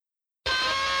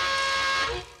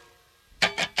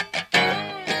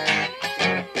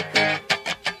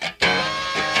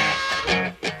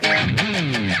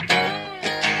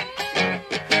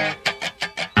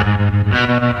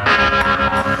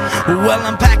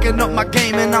Picking up my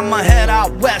game and I'ma head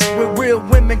out west, where real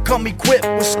women come equipped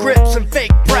with scripts and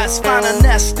fake breasts. Find a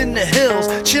nest in the hills,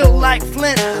 chill like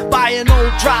Flint. Buy an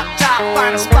old drop top,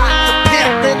 find a spot to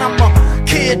pimp. Then I'm a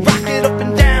kid, rock it up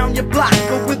and down your block,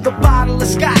 go with a bottle of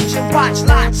scotch and watch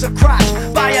lots of crotch.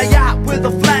 Buy a yacht with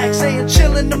a flag saying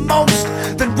chillin' the most,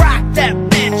 then rock that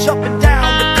bitch up and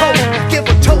down the coast. Give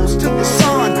a toast to the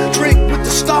sun, drink with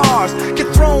the stars, get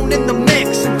thrown in the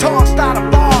mix and tossed out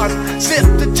of bars. Sip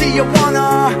the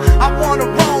Tijuana, I wanna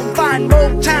roam, find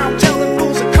Motown, telling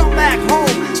fools to come back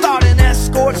home. Start an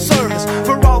escort service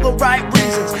for all the right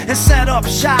reasons, and set up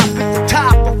shop at the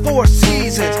top of Four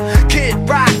Seasons. Kid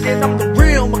Rock and I'm the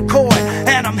real McCoy,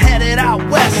 and I'm headed out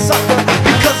west, sucker,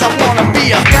 because I wanna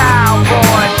be a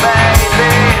cowboy,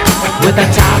 baby, with a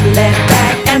top left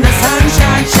back and the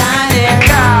sunshine shining.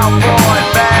 Cowboy,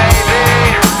 baby,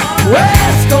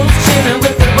 West Coast chillin'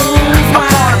 with the blues I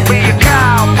wanna be a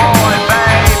cowboy,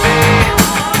 baby,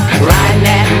 riding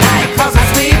at night 'cause I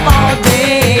sleep all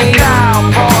day.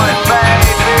 cowboy,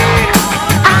 baby.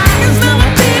 I can smell a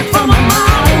pig from a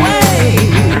mile away.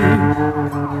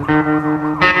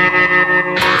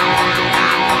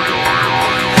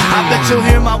 I bet you'll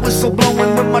hear my whistle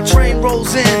blowing when my train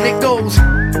rolls in. It goes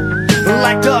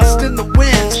like dust in the wind.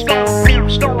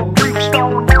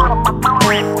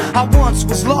 I once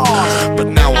was lost, but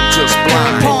now I'm just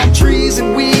blind. palm trees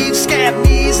and weeds, scab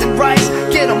knees and rice.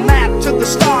 Get a map to the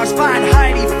stars, find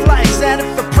Heidi Fleiss. And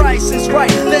if the price is right,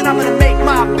 then I'm gonna make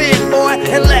my bid, boy,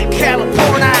 and let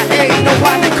California ain't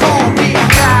nobody call me a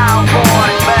cowboy,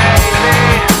 baby,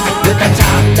 With a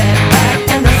top left back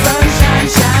and the sunshine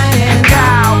shining.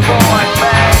 cowboy,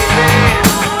 baby.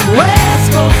 West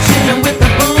Coast chillin' with the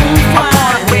blues I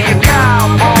wanna be a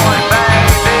cowboy,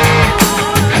 baby,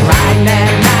 riding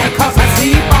at night 'cause I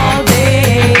sleep all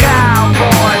day.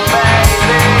 cowboy,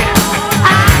 baby.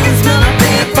 I can smell a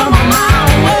pig from a mile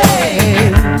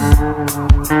away.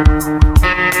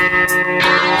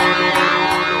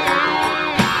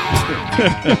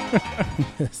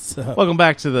 Welcome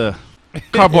back to the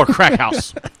Cardboard Crack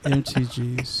House.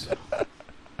 MTGs.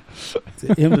 The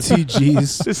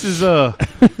MTGs. This is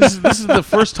the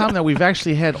first time that we've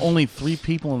actually had only 3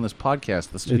 people in this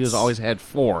podcast. The studio's It's- always had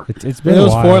 4. It's been It a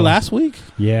was while. 4 last week?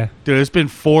 Yeah, Dude, it's been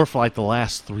 4 for like the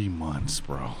last 3 months,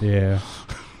 bro. yeah.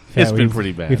 It's been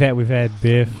pretty bad. We've had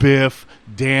Biff. Biff,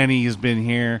 Danny has been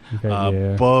here, Okay,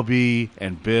 yeah. Bubby,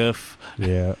 and Biff.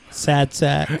 Yeah, Sad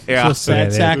sack. Yeah. So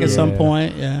sad Yeah, sack they- at some yeah.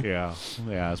 point. Yeah.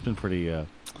 Yeah, it's been pretty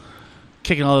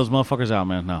kicking all those motherfuckers out,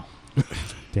 man. No,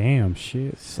 damn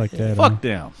shit. It's like that. fuck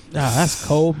them. Ah, that's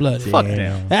cold blooded. Fuck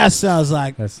them. That sounds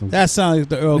like That's some, that sounds like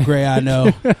the Earl Grey I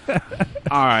know.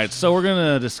 All right, so we're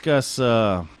gonna discuss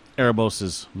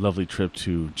Erebos' lovely trip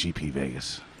to GP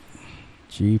Vegas.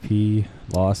 GP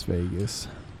Las Vegas.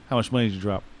 How much money did you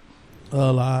drop?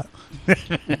 A lot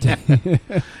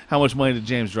How much money did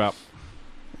James drop?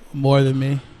 more than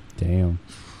me. Damn.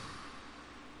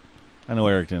 I know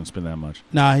Eric didn't spend that much.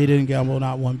 Nah, he didn't gamble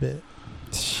not one bit.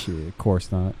 Shit, of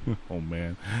course not. Oh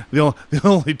man, the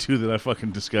only 2 that I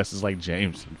fucking discuss is like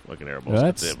James and fucking Erebos. Well,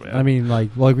 That's it, man. I mean, like,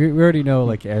 well, we already know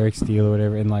like Eric's deal or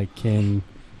whatever, and like Ken's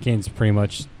pretty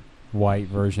much white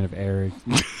version of Eric,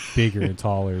 bigger and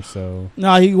taller. So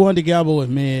No, he wanted to gamble with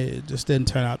me. It just didn't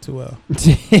turn out too well.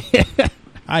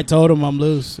 I told him I'm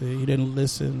loose. He didn't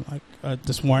listen. Like I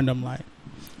just warned him, like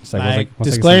it's like, once I get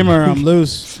disclaimer, I'm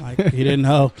loose. Like he didn't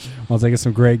know. Once I get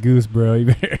some Grey Goose, bro, you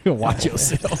better watch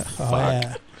yourself. Oh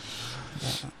yeah,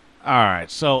 All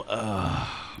right, so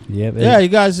yeah. You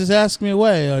guys just asked me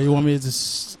away. Or you want me to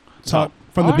just talk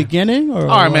from the all right. beginning? Or all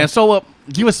right, what? man. So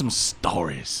give us some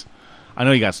stories. I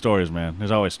know you got stories, man.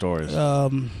 There's always stories.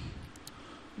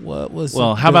 What was?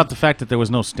 Well, how about the fact that there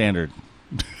was no standard?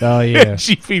 Oh yeah.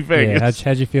 GP Vegas. Yeah,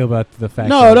 how'd you feel about the fact?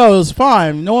 No, it was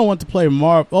fine. No one wanted to play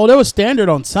Marvel. Oh, there was standard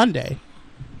on Sunday.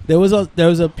 There was a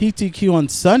PTQ on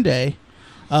Sunday.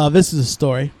 This is a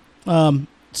story.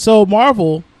 So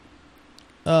Marvel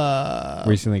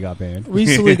recently got banned.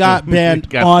 recently got banned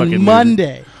Got on fucking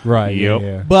Monday. Right. Yep.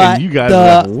 Yeah. But And you guys the,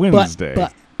 have Wednesday.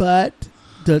 But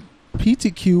the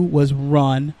PTQ was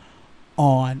run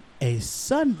on a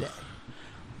Sunday.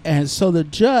 And so the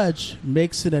judge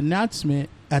makes an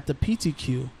announcement at the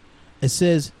PTQ. It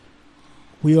says,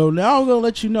 we are now going to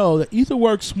let you know that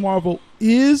Etherworks Marvel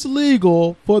is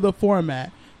legal for the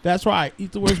format. That's right.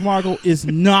 Etherworks Marvel is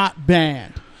not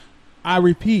banned. I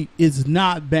repeat, is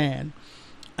not banned.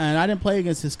 And I didn't play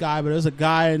against this guy, but there's a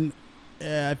guy, and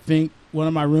I think one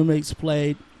of my roommates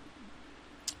played.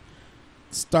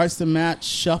 Starts the match,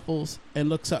 shuffles, and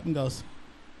looks up and goes.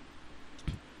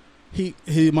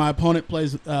 My opponent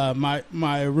plays.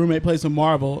 My roommate plays a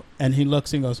Marvel, and he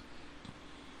looks and goes.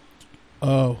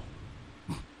 Oh.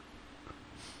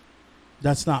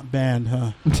 That's not banned,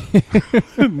 huh?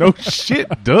 No shit,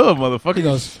 duh, motherfucker. He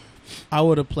goes, I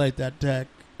would have played that deck.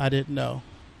 I didn't know.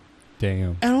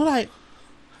 Damn. And I'm like,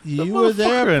 The you were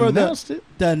there motherfucker for announced it.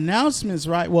 the announcements,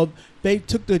 right? Well, they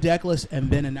took the deck list and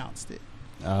then announced it.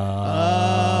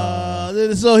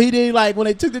 So he did, like, when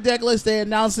they took the deck list, they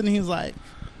announced it, and he's like,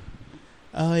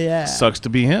 oh, yeah. Sucks to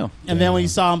be him. And then when you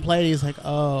saw him play, he's like,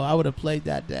 oh, I would have played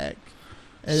that deck.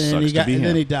 And then Sucks to be and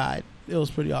then him. he died. It was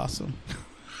pretty awesome.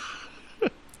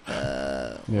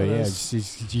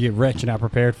 Just you get wretched and not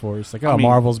prepared for it. It's like, I mean,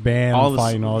 Marvel's banned, all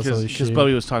fighting all this other because shit.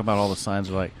 Bubby was talking about all the signs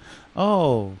were like,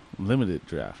 oh, limited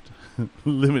draft,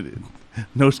 limited,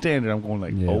 no standard. I'm going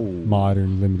like, Yeah, oh,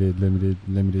 modern,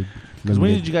 limited. because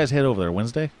when did you guys head over there?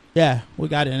 Wednesday? Yeah, we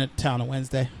got in town on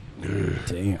Wednesday.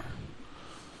 Damn.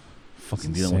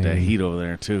 Fucking dealing with that insane. heat over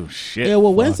there too. Shit. Yeah,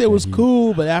 well, Fuck Wednesday that was heat.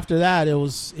 cool, but after that, it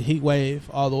was heat wave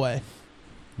all the way.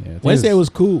 Yeah, I think Wednesday was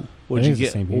cool. What I did you think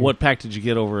it's the get? same here. What pack did you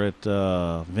get over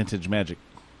at Vintage Magic?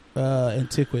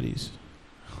 Antiquities.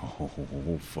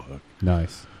 Oh fuck!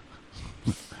 nice.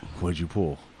 What'd you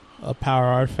pull? A power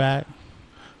artifact.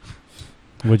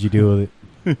 What'd you do with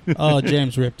it? Oh,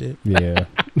 James ripped it. Yeah,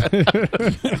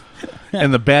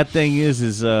 And the bad thing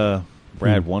is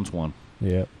Brad wants one.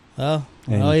 yeah. Oh,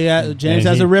 And- yeah. James and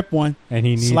has he- a rip one. And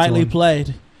he needs Slightly one.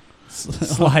 played.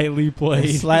 Slightly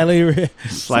played. Slightly ripped.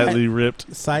 Slightly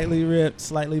ripped. Slightly ripped.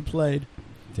 Slightly played.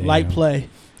 Damn. Light play.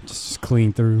 Just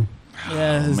clean through.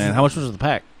 Yeah, Oh, man, how much was the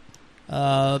pack?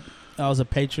 I was a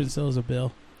patron, so it was a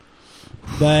bill.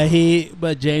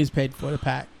 But James paid for the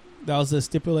pack. That was the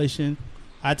stipulation.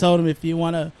 I told him, if you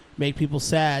want to make people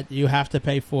sad, you have to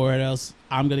pay for it, else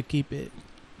I'm gonna keep it.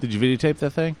 Did you videotape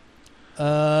that thing?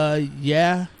 Yeah.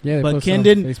 Yeah, they But posted Ken on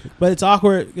didn't. Facebook. But it's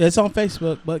awkward. It's on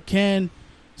Facebook. But Ken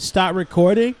stopped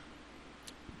recording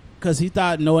because he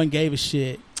thought no one gave a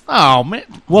shit. Oh man.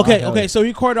 Well, Oh, I got okay. it. So he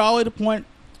recorded all the way to the point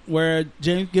where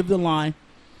James gave the line,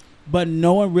 but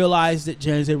no one realized that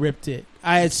James had ripped it.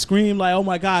 I had screamed like, "Oh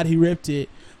my God, he ripped it!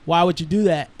 Why would you do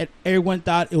that?" And everyone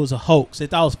thought it was a hoax. They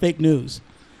thought it was fake news.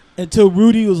 Until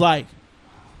Rudy was like,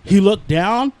 he looked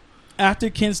down after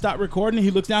Ken stopped recording. He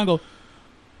looks down and goes,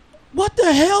 "What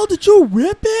the hell? Did you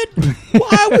rip it?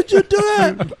 Why would you do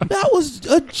that? That was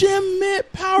a gem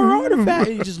mint power artifact."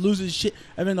 And he just loses shit.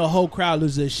 I mean, the whole crowd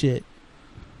loses their shit.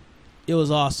 It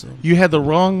was awesome. You had the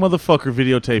wrong motherfucker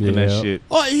videotaping that Yeah. shit.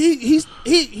 Oh, he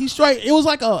straight. It was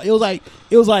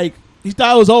like he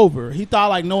thought it was over. He thought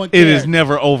like no one cared. It is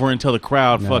never over until the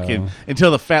crowd No.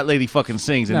 until the fat lady fucking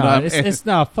sings. And No, I'm- it's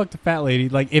not. Fuck the fat lady.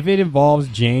 Like, if it involves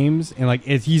James and like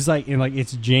he's like and like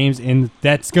it's James and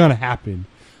that's gonna happen.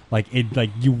 Like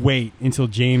you wait until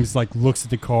James like looks at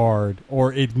the card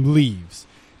or it leaves.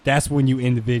 That's when you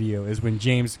end the video. Is when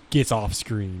James gets off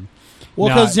screen. Well,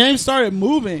 Not- because James started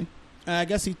moving, and I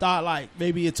guess he thought like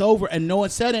maybe it's over, and no one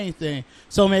said anything,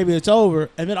 so maybe it's over.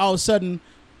 And then all of a sudden,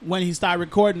 when he started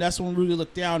recording, that's when Rudy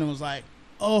looked down and was like,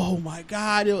 "Oh my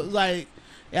God!" It was like,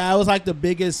 yeah, it was like the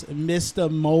biggest missed a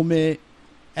moment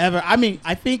ever. I mean,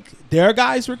 I think their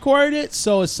guys recorded it,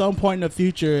 so at some point in the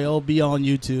future, it'll be on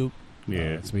YouTube.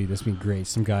 yeah. That's been great.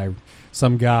 Some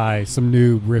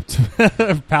noob ripped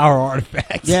power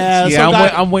artifacts. Yeah, Yeah, some guy-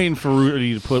 I'm waiting for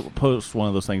Rudy to post one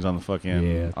of those things on the fucking.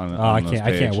 Yeah. On, I on those can't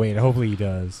page. wait. Hopefully he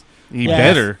does. He Yeah.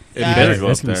 better. It Yeah. better go up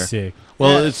That's gonna there. be sick.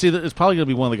 Well, Yeah. it's probably gonna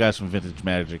be one of the guys from Vintage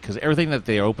Magic because everything that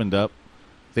they opened up,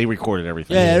 they recorded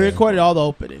everything. Yeah, they Yeah. recorded all the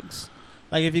openings.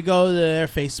 Like if you go to their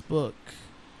Facebook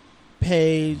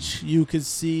page, you could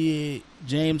see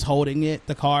James holding it,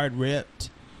 the card ripped,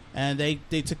 and they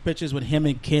took pictures with him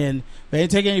and Ken. They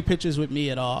didn't take any pictures with me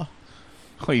at all.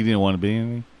 Oh, you didn't want to be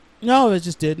anything. No, it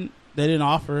just didn't. They didn't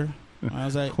offer. I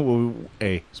was like, Well,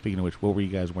 hey, speaking of which, what were you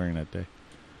guys wearing that day?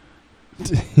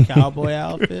 cowboy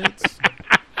outfits.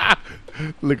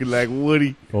 Looking like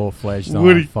Woody. Full fledged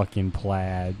Woody. on fucking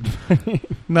plaid.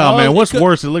 No, Oh, man. it What's could-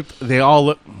 worse? They all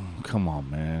look. Come on,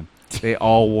 man. They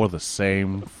all wore the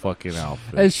same fucking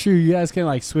outfit. That's true. You guys can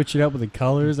like switch it up with the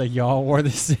colors. Like y'all wore the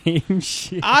same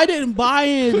shit. I didn't buy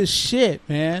any of the shit,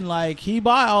 man. Like he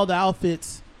bought all the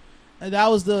outfits. And that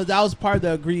was part of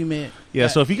the agreement. Yeah,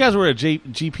 so if you guys were at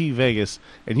GP Vegas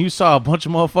and you saw a bunch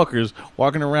of motherfuckers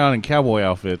walking around in cowboy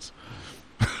outfits,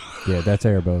 Yeah, that's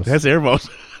Erebos. that's Airbus.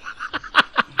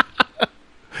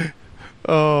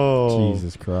 Oh,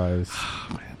 Jesus Christ.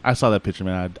 I saw that picture,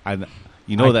 man.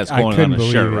 You know that's going on couldn't the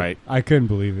believe shirt, it. right? I couldn't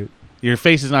believe it. Your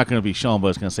face is not going to be shown, but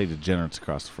it's going to say degenerates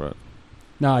across the front.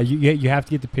 No, you have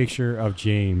to get the picture of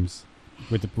James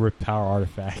with the power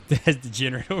artifact that has the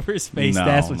generator over his face.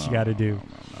 That's what you got to do.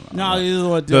 No, you don't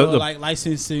want to do like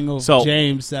licensing of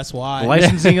James. That's why.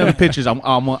 Licensing of the pictures. I'm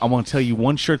going to tell you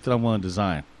one shirt that I'm going to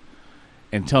design,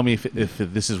 and tell me if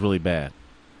this is really bad.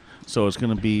 So it's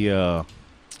going to be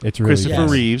it's really Christopher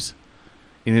Reeves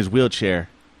in his wheelchair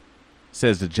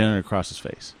says the generator across his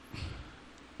face.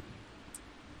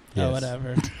 Yes. Oh,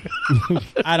 whatever.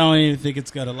 I don't even think it's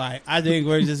gonna I think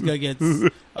we're just gonna get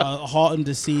halt and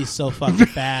deceased so fucking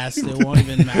fast it won't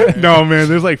even matter. No, man,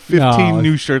 there's like 15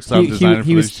 new shirts that I'm designing for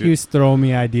this shit. He was throwing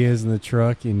me ideas in the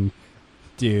truck, and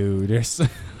dude, there's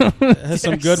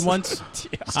some good ones.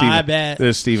 I bet.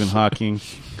 There's Stephen Hawking.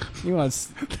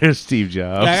 There's Steve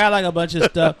Jobs. I got like a bunch of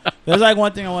stuff. There's like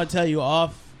one thing I want to tell you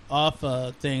off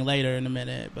thing later in a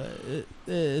minute, but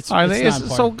it's not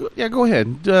important. So yeah, go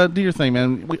ahead, do your thing,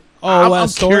 man. I'm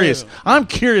curious. I'm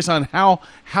curious on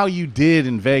how you did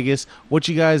in Vegas, what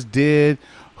you guys did,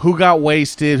 who got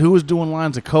wasted, who was doing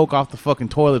lines of coke off the fucking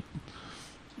toilet.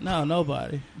 No,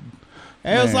 nobody.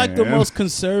 It was like the most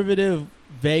conservative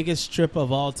Vegas trip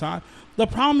of all time. The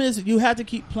problem is you have to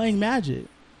keep playing Magic.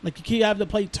 Like you have to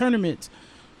play tournaments.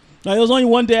 Like, it was only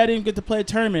one day I didn't get to play a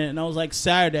tournament, and I was like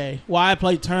Saturday. Well, I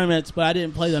played tournaments, but I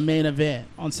didn't play the main event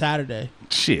on Saturday.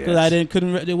 Shit.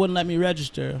 Because they wouldn't let me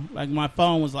register. Like, my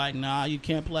phone was like, nah, you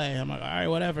can't play. I'm like, all right,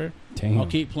 whatever. Damn. I'll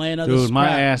keep playing other Dude, scrap. my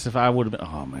ass, if I would have been,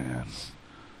 oh man,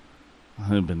 I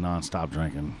would have been nonstop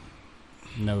drinking.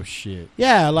 No shit.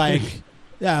 Yeah, like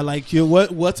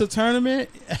what's a tournament?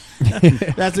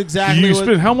 That's exactly you what.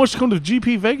 spent how much to come to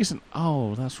GP Vegas? And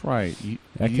oh, that's right. You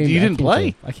didn't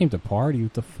play. I came to party.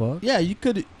 What the fuck? Yeah, you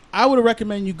could. I would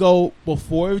recommend you go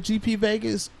before GP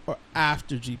Vegas or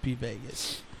after GP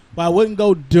Vegas, but I wouldn't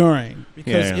go during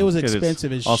because it was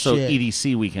expensive as also shit. Also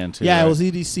EDC weekend too. Yeah, right? it was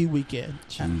EDC weekend.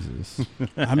 Jesus.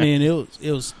 I mean,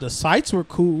 it was the sites were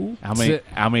cool. How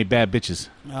many bad bitches?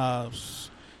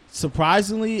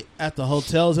 Surprisingly, at the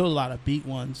hotels, there was a lot of beat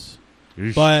ones.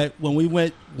 Eesh. But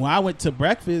when I went to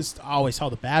breakfast, I always saw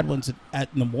the bad ones in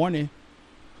the morning.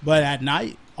 But at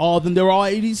night, all of them, they were all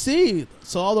EDC.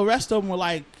 So all the rest of them were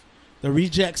like the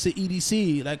rejects of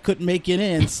EDC that couldn't make it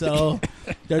in. So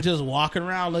they're just walking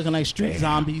around looking like street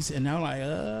zombies. And they're like,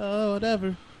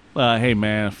 whatever. Hey,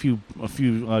 man, a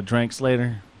few drinks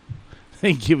later,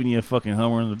 they giving you a fucking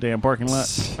Hummer in the damn parking lot.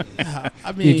 I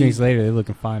A mean, few drinks later, they're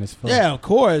looking fine as fuck. yeah, of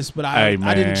course. But I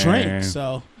didn't drink, man.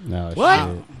 so. No, What?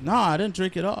 shit. No, I didn't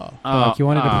drink at all. Like you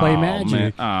wanted to play Magic.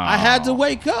 Man. I had to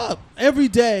wake up. Every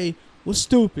day was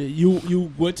stupid.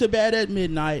 You went to bed at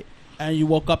midnight and you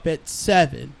woke up at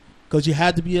 7 because you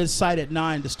had to be at site at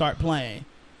 9 to start playing.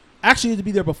 Actually, you had to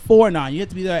be there before 9. You had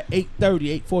to be there at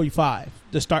 8:30, 8:45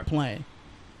 to start playing.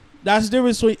 That's the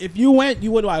difference between if you went,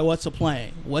 you would like, what's a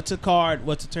playing? What's a card?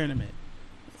 What's a tournament?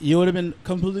 You would have been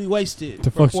completely wasted The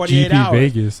for fuck's 48 GP hours.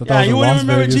 Vegas? I thought Yeah, it you was wouldn't Las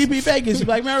remember Vegas. GP Vegas. You'd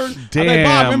be like, remember? Damn, I'm like,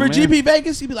 Bob, remember man. GP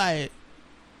Vegas? You'd be like,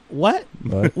 what?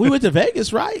 What? We went to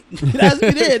Vegas, right? That's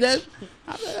what we did. That's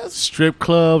Strip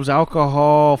clubs,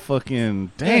 alcohol,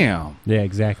 fucking damn. Yeah,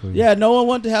 exactly. yeah, no one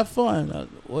wanted to have fun.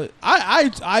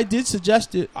 I did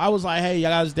suggest it. I was like, hey, you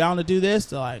guys down to do this?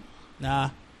 They're like,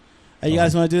 nah. Hey, you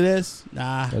guys want to do this?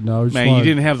 Nah. But no, just Man, you wanted-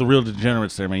 didn't have the real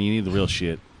degenerates there, man. You need the real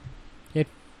shit.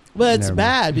 But it's Never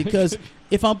bad because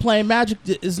if I'm playing Magic,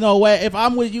 there's no way. If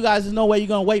I'm with you guys, there's no way you're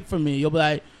going to wait for me. You'll be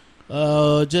like,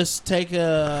 just take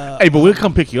a... Hey, but we'll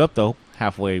come pick you up, though,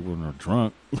 halfway when we're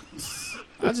drunk.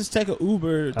 I'll just take an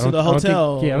Uber I to don't- the I don't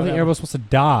hotel. think- I don't think everyone's supposed to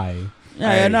die.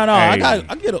 Yeah, Hey, no. hey.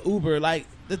 I get an Uber. Like,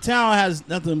 the town has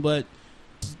nothing but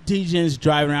DJs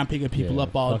driving around picking people Yeah,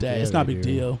 up all fuck day. yeah, it's not a they big do.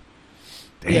 deal.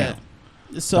 Damn. Yeah.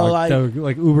 So, like,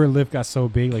 Uber and Lyft got so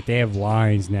big, like they have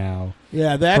lines now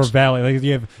yeah, they for actually, valet. Like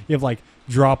you have like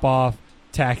drop off,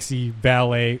 taxi,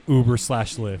 valet, Uber /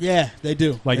 Lyft. yeah, they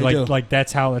do. Like They do.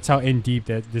 that's how in deep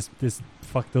that this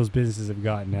fuck those businesses have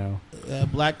gotten now.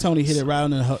 Black Tony hit it right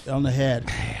on the head.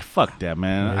 Fuck that,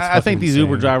 man. Yeah, it's I think fucking these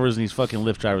Uber insane. drivers and these fucking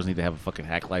Lyft drivers need to have a fucking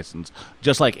hack license,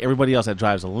 just like everybody else that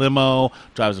drives a limo,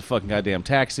 drives a fucking goddamn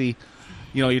taxi.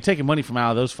 You know, you're taking money from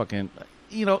out of those fucking.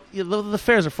 You know, the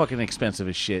fares are fucking expensive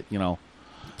as shit. You know,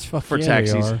 Fuck for yeah,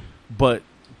 taxis. they are. But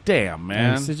damn,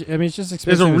 man, It's just expensive.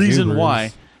 there's a as reason Ubers.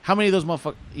 why. How many of those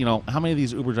motherfuckers? You know, how many of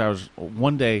these Uber drivers?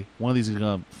 One day, one of these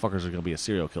fuckers are gonna be a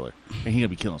serial killer, and he's gonna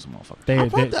be killing some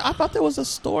motherfuckers. I thought there was a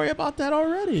story about that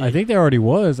already. I think there already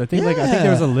was. I think there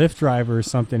was a Yeah. Lyft driver or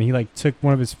something. He like took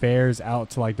one of his fares out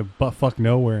to like the butt fuck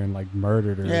nowhere and like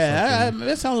murdered her. or yeah, something.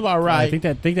 that sounds about right. I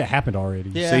think that happened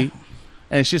already. Yeah. See,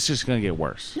 and it's just gonna get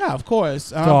worse. Yeah, of course.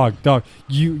 Dog.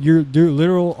 Your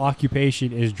literal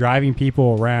occupation is driving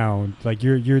people around. Like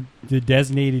you're the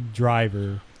designated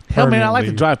driver. Hell, man, I like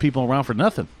to permanently. drive people around for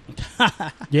nothing.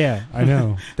 Yeah, I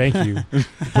know. Thank you.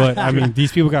 But I mean,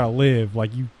 these people gotta live.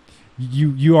 Like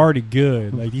you already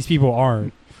good. Like these people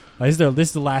aren't. Like, this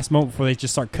is the last moment before they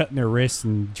just start cutting their wrists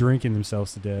and drinking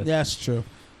themselves to death. That's true.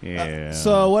 Yeah.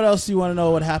 So what else do you want to know?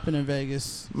 What happened in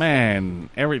Vegas? man,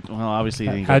 obviously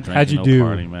you didn't How'd- go how'd drinking, you no do?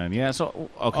 party, man. Yeah. So okay.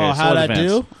 Oh, so how'd what I events?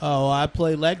 do? Oh, I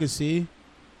played Legacy.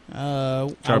 I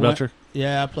went- Charbelcher.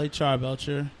 Yeah, I played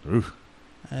Charbelcher, Oof.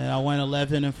 and I went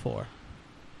 11-4.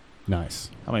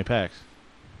 Nice. How many packs?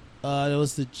 It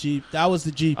was the Jeep. That was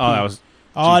the GP. Oh, that was.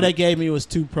 All GP. they gave me was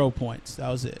 2 pro points. That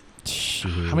was it. Shit.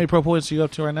 How many pro points are you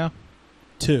up to right now?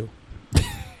 2.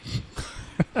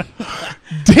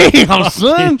 Damn,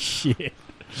 son. Shit.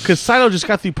 Because Saito just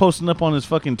got through posting up on his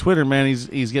fucking Twitter, man.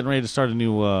 He's getting ready to start a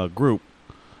new group,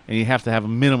 and you have to have a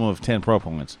minimum of 10 pro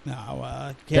points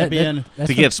No, can't be in. That's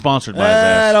to been- get sponsored by his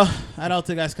ass. I don't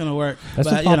think that's gonna work. That's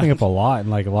But, been you know, popping up a lot in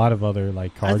like a lot of other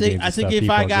like card games. I and think stuff. if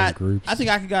People I are got, getting groups. I think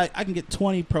I can get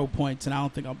 20 pro points, and I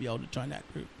don't think I'll be able to join that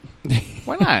group.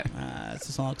 Why not?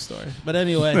 It's a long story, but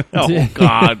anyway, Oh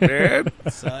God, man.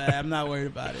 so I'm not worried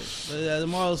about it. But the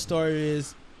moral of the story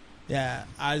is, yeah,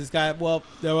 I just got. Well,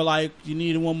 they were like, you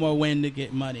need one more win to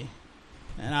get money,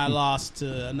 and I lost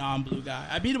to a non-blue guy.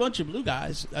 I beat a bunch of blue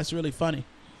guys. That's really funny.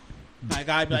 My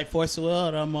guy be like Force of Will,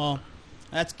 and I'm all,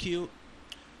 that's cute.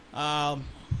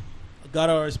 Got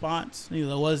a response. He's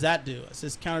like, what does that do? It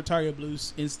says counter target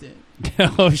blues instant.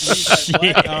 Oh And he's like,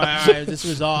 shit! what? All right, this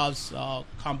resolves. I'll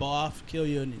combo off, kill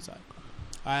you. And he's like,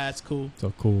 all right, that's cool.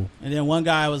 So cool. And then one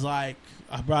guy was like,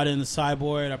 I brought in the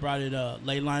sideboard. I brought in a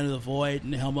Ley Line of the Void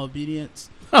and the Helm of Obedience.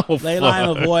 Oh, Ley Line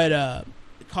of fuck. the Void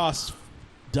it costs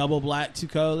double black, 2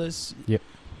 colorless. Yep.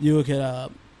 You could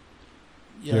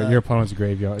Your opponent's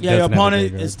graveyard. yeah, your doesn't have a opponent,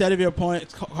 graveyard. instead of your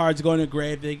opponent's cards going to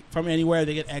grave, from anywhere,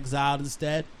 they get exiled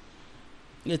instead.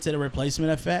 It's a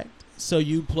replacement effect. So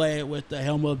you play it with the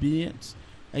Helm of Obedience,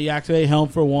 and you activate Helm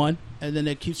for 1, and then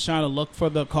it keeps trying to look for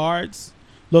the cards,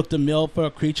 look to mill for a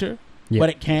creature, Yep. but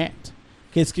it can't.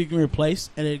 It's getting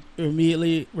replaced, and it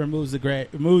immediately removes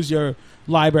removes your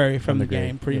library from the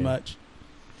game, grave, pretty yeah. much.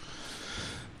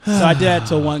 So I did that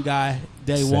to one guy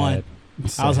day Sad. 1. I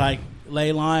was Sad. like,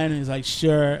 Ley Line. He's like,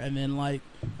 sure. And then like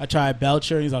I tried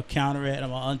Belcher. He's like, counter it. I'm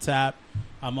gonna untap.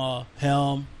 I'm a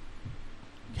Helmio.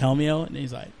 And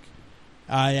he's like,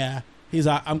 yeah. He's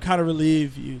like, I'm kind of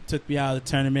relieved you took me out of the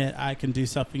tournament. I can do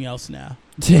something else now.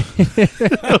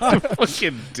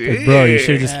 Fucking dick. Bro, you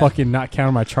should have just Yeah. fucking not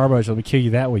counted my Charbelcher. Let me kill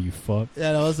you that way, you fuck.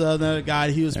 Yeah, there was another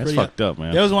guy. He was That's pretty. fucked up,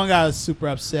 man. There was one guy that was super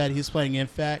upset. He was playing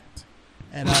Infect.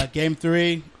 And game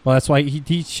 3. Well, that's why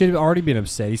he should have already been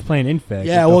upset. He's playing Infect.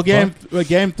 Yeah, What the well, fuck?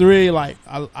 game 3, like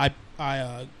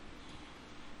I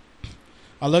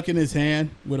look in his hand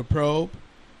with a probe,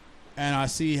 and I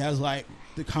see he has like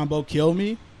the combo kill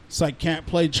me. So I can't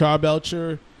play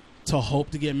Charbelcher to hope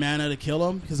to get mana to kill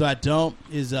him, because if I don't,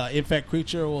 his infect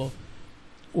creature will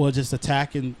just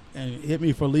attack and hit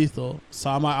me for lethal. So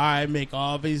I'm like, all right, make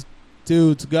all these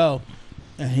dudes go,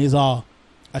 and he's all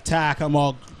attack. I'm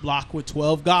all blocked with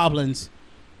 12 goblins,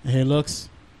 and he looks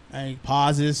and he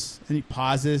pauses and he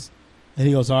pauses and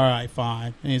he goes, all right,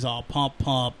 fine. And he's all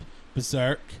pump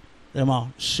berserk. And I'm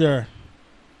all, sure.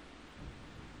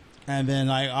 And then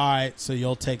like, all right, so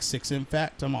you'll take 6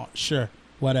 infect. I'm all, sure,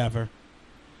 whatever.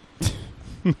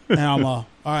 And I'm all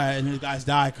right, and these guys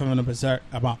die coming to berserk.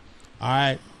 I'm all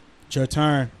right, it's your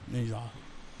turn. And he's all,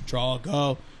 draw,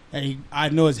 go. And I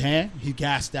know his hand. He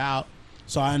gassed out.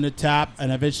 So I untap,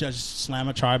 and eventually I just slam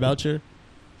a Charbelcher.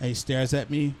 And he stares at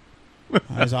me.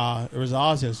 He's all, it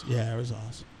resolves? He goes, yeah, it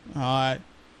resolves. All right.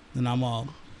 Then I'm all,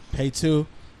 pay 2.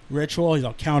 Ritual. He's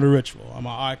all, counter ritual. I'm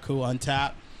all right, cool,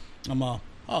 untap. I'm all,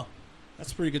 oh,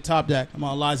 that's a pretty good top deck. I'm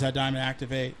all, Liza Diamond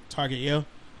activate, target you.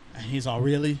 And he's all,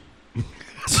 really?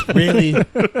 Really?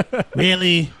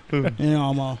 Really? You know,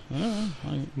 I'm all,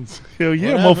 Hell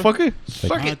yeah, Whatever. motherfucker.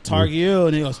 Suck I it. target you.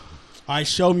 And he goes, all right,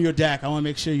 show me your deck. I want to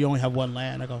make sure you only have 1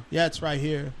 land. I go, yeah, it's right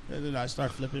here. And then I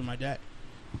start flipping my deck.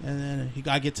 And then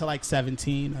I get to like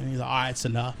 17. And he's like, all right, it's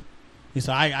enough. He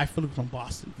said, I flew from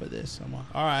Boston for this. I'm like,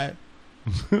 all right.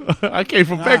 I came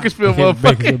from Nah. Bakersfield, Okay,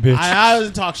 motherfucker. bitch. I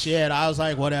wasn't talk shit. I was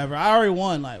like, whatever. I already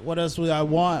won. Like, what else would I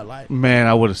want? Like, Man,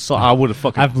 I would have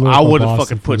fucking, I blew up I on would have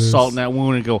Boston fucking for put this. salt in that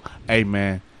wound and go, hey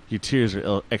man, your tears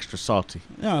are extra salty.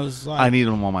 you know, it was like, I need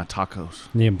them on my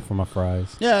tacos. Need him for my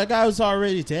fries. yeah, the guy was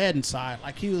already dead inside.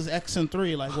 Like, he was X and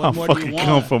 3. Like, what I'm more do fucking you want?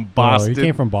 come from Bro, Boston. he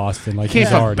came from Boston. Like Came he's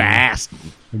from already. Boston.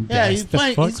 Yeah, he's The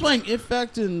playing. fuck? He's playing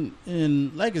Infect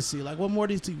in Legacy. Like, what more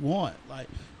does he want? Like,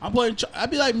 I'm playing.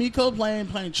 I'd be like Miko playing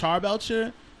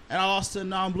Charbelcher, and I lost to a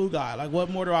non-blue guy. Like, what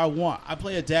more do I want? I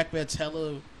play a deck that's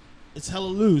hella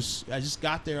loose. I just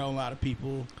got there on a lot of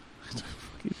people.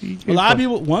 A lot of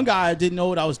people. One guy didn't know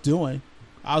what I was doing.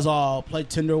 I was all play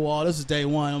Tinderwall. This is day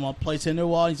one. I'm gonna play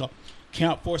Tinderwall. He's all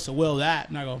can't force a will that,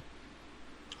 and I go,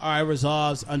 all right,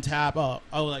 resolves, untap. Oh,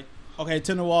 I was like, okay,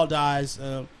 Tinderwall dies.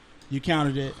 You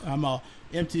counted it. I'm all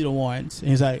empty the ones. And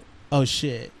he's like, oh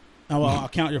shit. I'll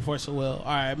count your force of will.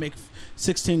 All right, make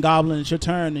 16 goblins. Your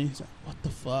turn. And he's like, what the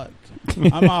fuck?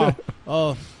 I'm all,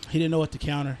 oh, he didn't know what to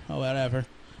counter. Oh, whatever.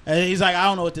 And he's like, I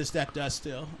don't know what this deck does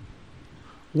still.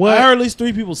 What? I heard at least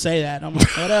 3 people say that. I'm like,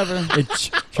 whatever.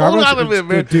 Hold on a minute,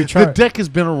 man. Dude, the deck has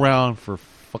been around for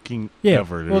fucking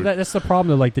ever, dude. Well, that's the problem.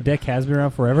 Though. Like the deck has been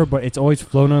around forever, but it's always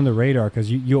flown on the radar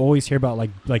because you always hear about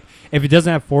like if it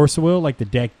doesn't have force of will, like the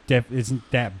deck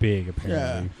isn't that big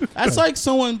apparently. Yeah, that's like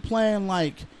someone playing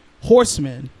like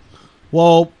Horseman.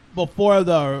 Well, before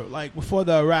the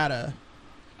errata.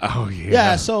 Oh yeah.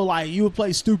 Yeah, so like you would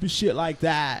play stupid shit like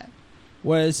that,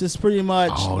 where it's just pretty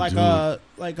much like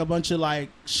a bunch of like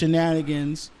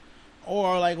shenanigans,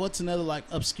 or like what's another like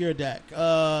obscure deck?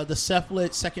 The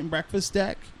Cephalid Second Breakfast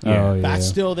deck. Oh, yeah. That's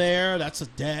still there. That's a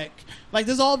deck. Like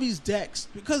there's all these decks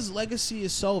because Legacy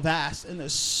is so vast and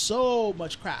there's so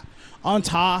much crap on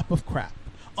top of crap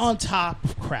on top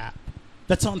of crap.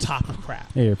 That's on top of crap.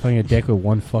 Yeah, you're playing a deck with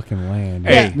one fucking land.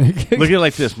 Hey, look at it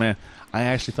like this, man. I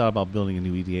actually thought about building a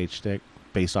new EDH deck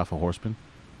based off of Horseman.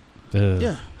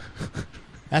 Yeah.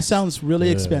 That sounds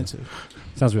really expensive.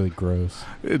 Sounds really gross.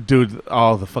 Dude,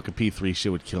 all the fucking P3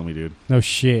 shit would kill me, dude. No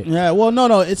shit. Yeah, well,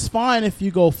 no. It's fine if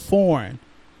you go foreign.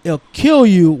 It'll kill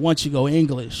you once you go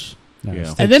English. No,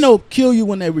 Yeah. And then it'll kill you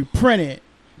when they reprint it.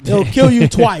 It'll kill you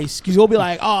twice because you'll be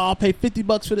like, oh, I'll pay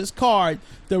 $50 for this card.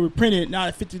 They'll reprint it. Now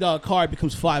a $50 card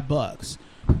becomes $5.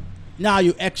 Now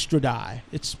you extra die.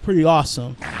 It's pretty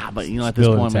awesome. But you know, at this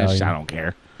point, man, I don't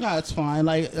care. No, it's fine.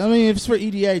 Like, I mean, if it's for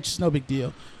EDH, it's no big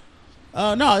deal.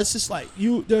 No, it's just like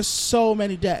there's so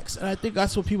many decks, and I think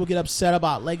that's what people get upset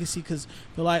about Legacy because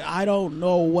they're like, I don't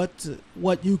know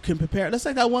what you can prepare. That's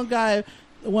like that one guy.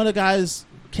 One of the guys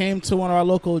came to one of our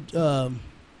local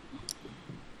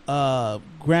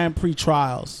Grand Prix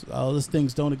trials. Those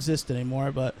things don't exist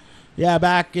anymore, but yeah,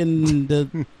 back in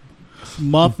the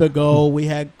month ago, we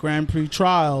had Grand Prix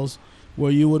trials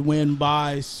where you would win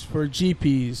buys for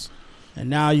GPs, and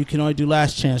now you can only do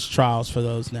last chance trials for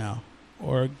those now,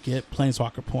 or get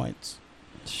Planeswalker points.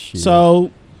 Shit.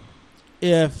 So,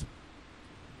 if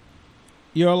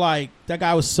you're like, that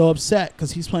guy was so upset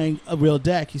because he's playing a real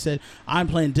deck. He said, I'm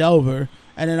playing Delver,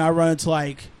 and then I run into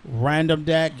like random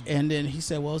deck, and then he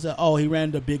said, what was that? Oh, he ran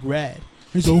into Big Red.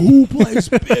 He's like, who plays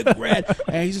Big Red?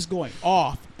 And he's just going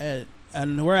off, and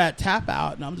we're at tap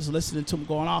out, and I'm just listening to him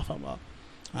going off. I'm like,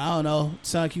 I don't know. It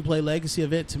sounds like you play Legacy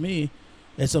event to me.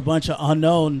 It's a bunch of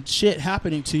unknown shit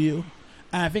happening to you.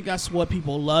 And I think that's what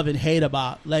people love and hate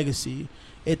about Legacy.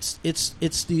 It's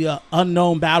the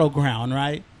unknown battleground,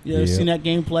 right? You ever seen that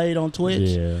game played on Twitch?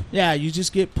 Yeah. Yeah, you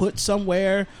just get put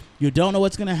somewhere. You don't know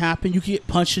what's going to happen. You can get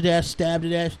punched to death, stabbed to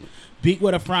death, beat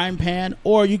with a frying pan,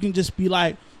 or you can just be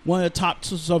like one of the top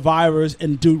survivors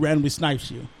and dude randomly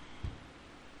snipes you.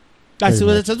 That's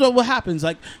what happens.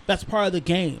 Like, that's part of the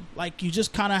game. Like, you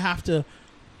just kind of have to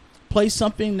play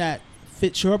something that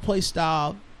fits your play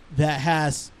style that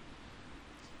has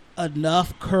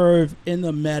enough curve in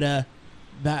the meta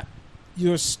that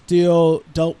you still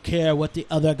don't care what the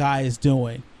other guy is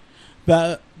doing.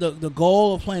 But the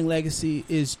goal of playing Legacy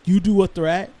is you do a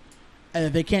threat, and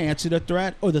if they can't answer the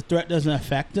threat or the threat doesn't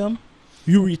affect them,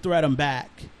 you re-threat them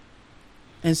back.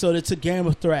 And so it's a game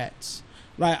of threats.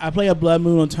 Like, I play a Blood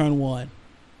Moon on turn 1.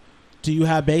 Do you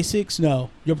have basics? No.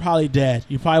 You're probably dead.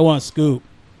 You probably want to scoop.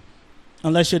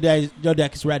 Unless your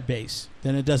deck is red base.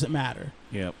 Then it doesn't matter.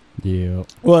 Yep. Yeah.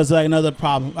 Well, it's like another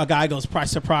problem. A guy goes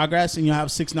price of progress, and you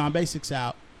have 6 non-basics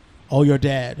out. Oh, you're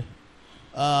dead.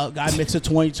 Guy makes a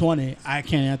 2020. I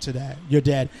can't answer that. You're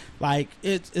dead. Like,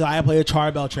 I play a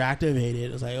Charbelcher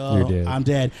activated. It's like, oh, Dead. I'm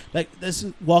dead. Like, this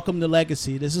is welcome to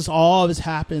Legacy. This is all this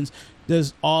happens.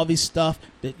 There's all these stuff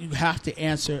that you have to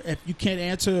answer. If you can't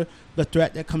answer the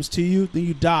threat that comes to you, then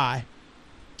you die.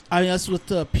 I mean, that's what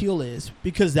the appeal is.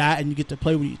 Because that, and you get to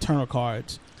play with Eternal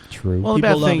cards. True. Well, the People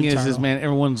bad love thing is, Eternal. man,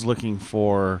 everyone's looking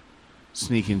for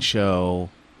sneak and show.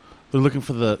 They're looking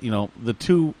for the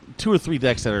two or three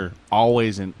decks that are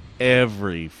always in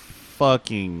every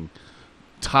fucking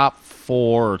top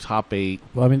 4 or top 8.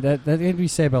 Well, I mean that can be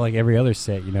said about like every other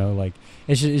set, you know. Like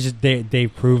it's just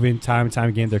they've proven time and time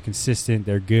again they're consistent,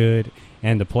 they're good,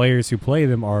 and the players who play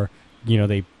them are, you know,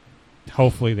 they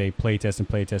play test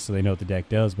so they know what the deck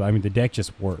does. But I mean the deck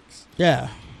just works. Yeah.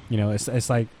 it's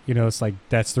like it's like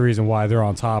that's the reason why they're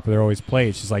on top. They're always played.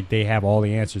 It's just like they have all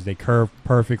the answers. They curve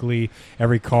perfectly.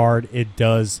 Every card it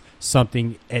does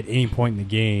something at any point in the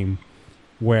game.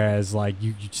 Whereas like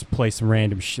you just play some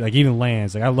random shit. Like even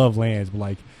lands. Like I love lands, but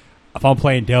like if I'm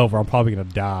playing Delver, I'm probably gonna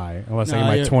die unless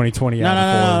I get my 20/20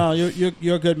 out. No.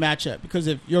 You're a good matchup because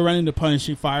if you're running the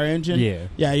Punishing Fire Engine,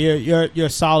 yeah, you're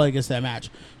solid against that match.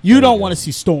 You don't want to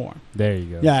see Storm. There you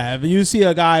go. Yeah, if you see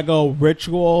a guy go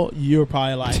Ritual, you're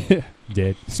probably like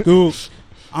dead. Scoop.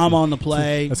 I'm on the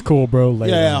play. That's cool, bro.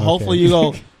 Later Yeah, on, hopefully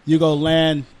okay. you go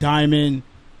land Diamond,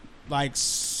 like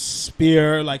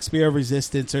spear of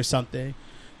resistance or something.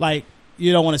 Like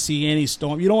you don't want to see any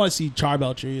Storm. You don't want to see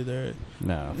Charbelcher either.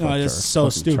 No, it's so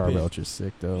stupid. Charbelcher's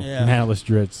sick though. Yeah. Mantless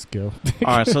Dread skill.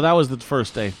 All right, so that was the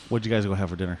first day. What'd you guys go have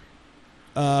for dinner?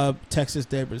 Texas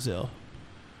de Brazil.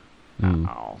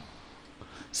 Oh.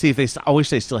 See, if I wish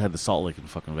they still had the Salt Lake in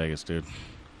fucking Vegas, dude.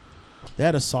 They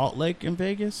had a Salt Lake in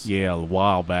Vegas? Yeah, a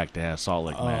while back they had Salt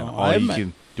Lake, man.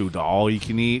 Oh, All you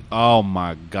can eat. Oh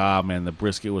my god, man, the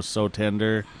brisket was so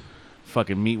tender.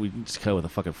 Fucking meat we just cut with a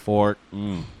fucking fork.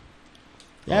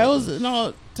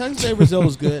 Yeah, Texas de Brazil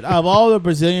was good. Out of all the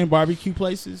Brazilian barbecue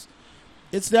places,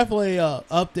 it's definitely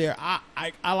up there.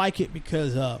 I like it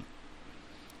because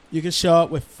you can show up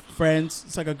with friends.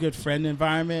 It's like a good friend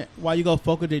environment. While you go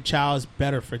Fogo de Chao is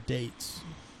better for dates.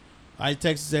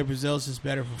 Texas de Brazil is just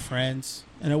better for friends,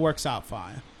 and it works out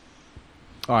fine.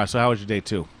 All right, so how was your day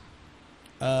 2?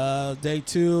 Day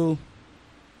 2,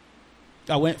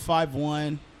 I went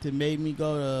 5-1. It made me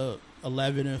go to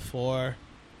 11-4.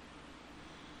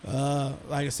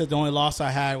 Like I said, the only loss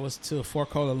I had was to a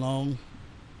 4-color loan.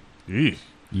 Yeah.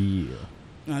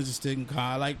 I just didn't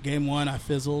like game 1. I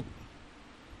fizzled.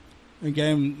 In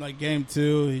game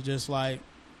 2, he just like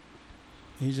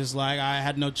I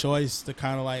had no choice to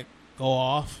kind of like go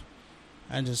off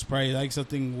and just pray like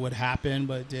something would happen,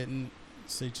 but it didn't.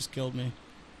 So he just killed me.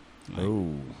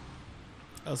 Oh,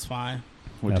 that was fine.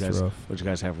 What'd That's rough. you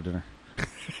guys have for dinner?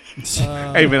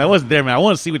 Hey man, I wasn't there, man. I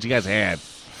want to see what you guys had.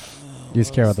 You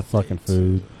just care about the fucking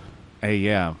food. Hey,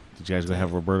 yeah. Did you guys go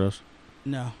have Roberto's?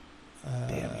 No.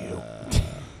 Damn you.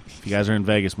 If you guys are in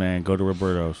Vegas, man, go to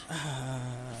Roberto's.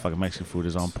 Fucking Mexican food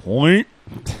is on point,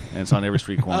 and it's on every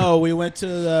street corner. Oh, we went to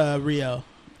the Rio.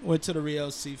 Went to the Rio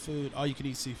seafood. All you can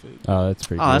eat seafood. Oh, that's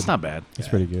pretty good. That's not bad. That's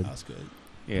pretty good. That was good.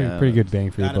 Yeah, Pretty good bang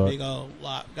for your Got a buck. big old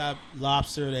got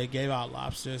lobster. They gave out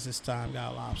lobsters this time.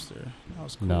 Got lobster. That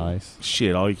was cool. Nice.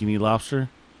 Shit, all you can eat lobster?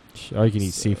 Or you can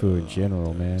eat seafood in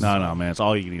general, man. No, man. It's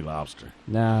all you can eat lobster.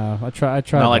 Nah, I try.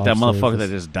 Not like that lobsters. motherfucker that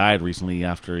just died recently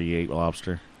after he ate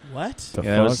lobster. What? The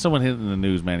Yeah, there was fuck? someone hit in the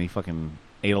news, man. He fucking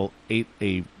ate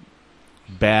a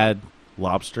bad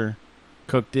lobster,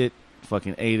 cooked it,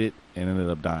 fucking ate it, and ended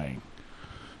up dying.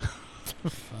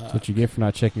 That's what you get for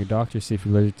not checking your doctor, see if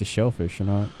you're allergic to shellfish or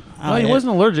not. No, he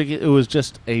wasn't allergic. It was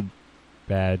just a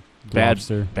Bad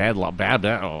lobster. I've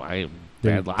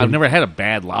never had a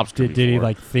bad lobster Did he before.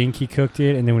 like think he cooked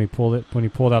it, and then when he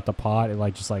pulled out the pot, it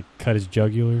like just like cut his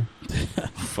jugular?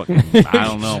 Fucking, I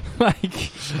don't know. Like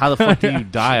How the fuck do you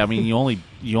die? I mean, you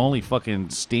only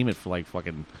fucking steam it for like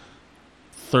fucking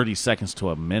 30 seconds to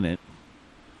a minute.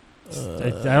 I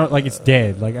don't like it's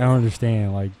dead. Like I don't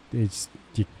understand. Like it's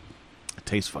It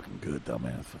tastes fucking good though,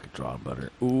 man. Fucking drawn butter.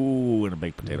 Ooh, and a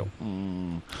baked potato.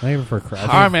 not even for crab.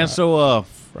 All right, man. So,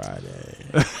 Friday.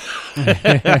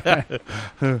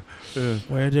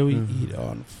 Where did we eat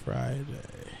on Friday?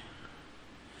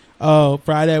 Oh,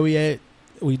 Friday we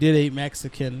did eat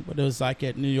Mexican, but it was like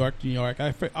at New York.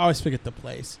 I always forget the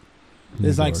place.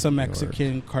 There's like some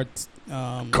Mexican cartel.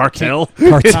 cartel.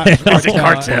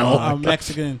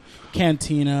 Mexican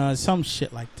cantina, some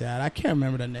shit like that. I can't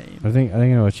remember the name. I think I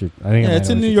know what you. I think Yeah, I it's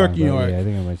know in what New you're York, talking New about. York. Yeah, I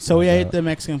think I know what So we you're ate talking the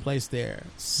Mexican place there.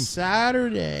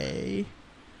 Saturday.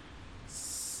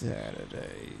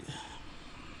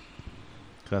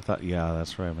 I thought, yeah,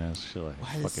 that's right, man. Shit like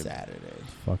Why is fucking Saturday?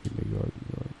 about. Fucking New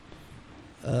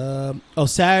York.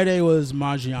 Saturday was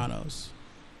Maggiano's.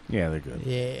 Yeah, they're good.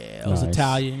 Yeah, it was Nice.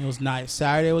 Italian. It was nice.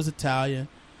 Saturday was Italian.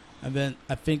 And then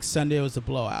I think Sunday was a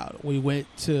blowout. We went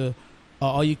to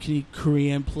all-you-can-eat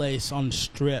Korean place on the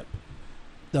Strip.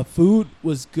 The food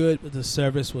was good, but the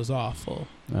service was awful.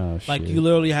 Oh shit! Like, you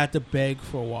literally had to beg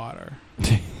for water.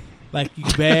 Like, you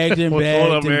begged and Hold begged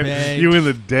on, and man. begged. You in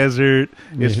the desert.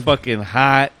 It's Yeah. fucking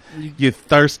hot. You- You're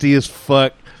thirsty as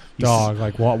fuck. Dog,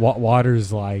 like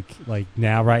water's like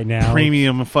now, right now.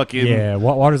 Premium fucking. Yeah,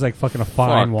 water's like fucking a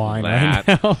fine Fuck wine that.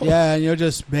 right now. Yeah, and you're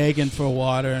just begging for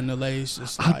water, and the lady's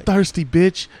just I'm like, thirsty,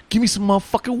 bitch. Give me some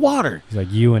motherfucking water. He's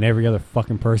like you and every other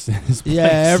fucking person in this place.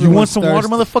 yeah, You everyone's want some thirsty.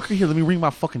 water, motherfucker? Here, let me wring my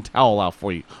fucking towel out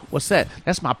for you. What's that?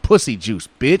 That's my pussy juice,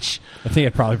 bitch. I think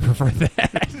I'd probably prefer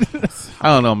that. I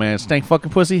don't know, man. Stank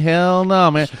fucking pussy? Hell no,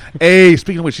 man. Hey,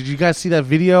 speaking of which, did you guys see that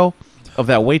video of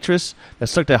that waitress that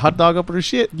stuck that hot dog up her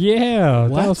shit? Yeah,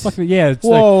 What? that was fucking It's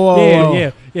Whoa, like, whoa, yeah,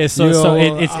 whoa. yeah. So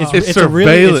It's a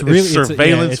really,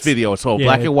 surveillance video. It's all yeah,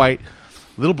 black it- and white.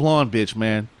 Little blonde bitch,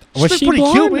 man. Was she pretty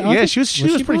blonde? cute, man. Okay. Yeah, she was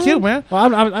pretty blonde? cute, man.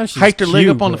 Well, I'm she's Hiked her leg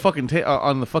cute, up on the but- fucking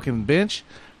on the fucking bench.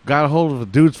 Got a hold of a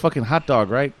dude's fucking hot dog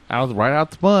right out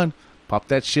the bun. Popped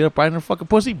that shit up right in her fucking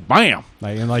pussy. Bam.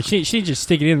 like she just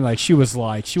stick it in like she went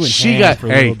She ham got for a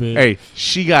little bit.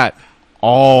 she got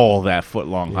all that foot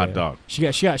long hot Yeah. dog. She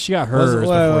got hers. Was,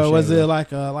 before she was had it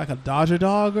like a Dodger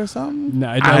dog or something?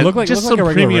 No, it looked like just it some looked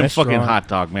like a regular premium restaurant. fucking hot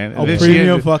dog, man. A then she premium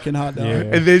had- fucking hot dog. Yeah.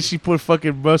 and then she put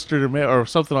fucking mustard or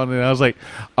something on it. And I was like,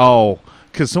 oh,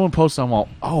 because someone posted, I'm all,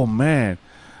 oh man,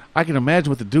 I can imagine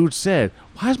what the dude said.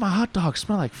 Why does my hot dog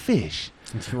smell like fish?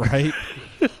 Right?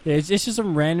 Yeah, it's just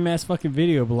some random ass fucking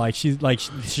video, but like she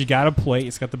got a plate.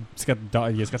 It's got the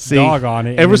dog. Yeah, it's got the See, dog on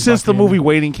it. and Ever then since the fucking- movie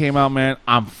Waiting came out, man,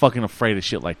 I'm fucking afraid of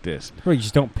shit like this. Bro, you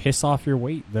just don't piss off your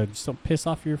just don't piss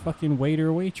off your fucking waiter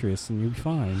or waitress, and you'll be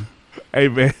fine. Hey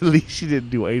man, at least she didn't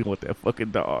do anal with that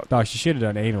fucking dog. Dog, she should have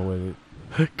done anal with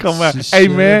it. Come on, She hey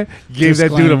should. man, gave that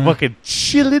dude a Disclaimer. fucking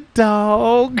chili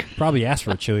dog. Probably asked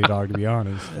for a chili dog, to be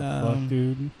honest. Um, Fuck,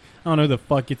 dude. I don't know who the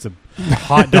fuck gets a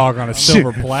hot dog on a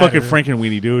silver platter. Fucking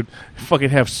Frankenweenie, dude. Fucking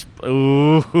have.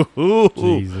 Ooh,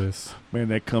 Jesus. man,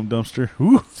 that cum dumpster.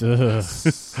 Ooh.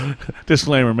 Ugh.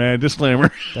 Disclaimer, man.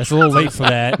 Disclaimer. That's a little late for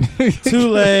that. Too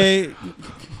late.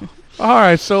 All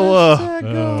right, so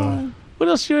Uh, what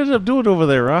else you ended up doing over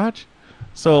there, Raj?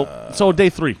 So day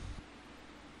 3.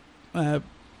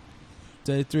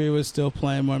 Day 3 was still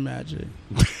playing more Magic.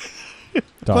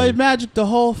 Dog. Played Magic the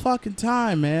whole fucking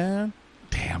time, man.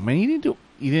 Damn, man, you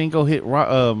didn't go hit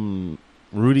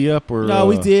Rudy up or No,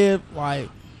 we did. Like,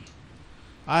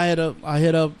 I hit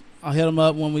him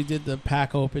up when we did the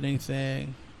pack opening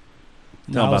thing.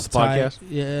 Tell him about the podcast?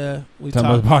 Yeah, we Talking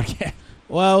talked. about the podcast.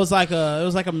 Well, it was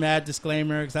like a mad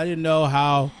disclaimer because I didn't know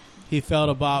how he felt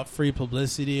about free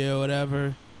publicity or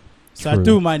whatever. So I True.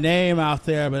 threw my name out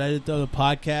there, but I didn't throw the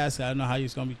podcast. I don't know how he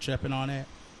was gonna be tripping on it.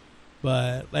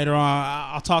 But later on,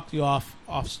 I'll talk to you off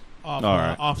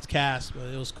right. off the cast. But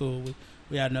it was cool.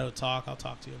 We had another talk. I'll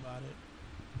talk to you about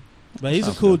it. But he's a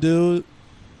Sounds cool good. dude.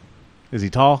 Is he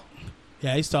tall?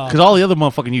 Yeah, he's tall. Because all the other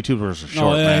motherfucking YouTubers are short,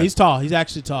 No, yeah, man. he's tall. He's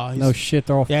actually tall. He's, No shit,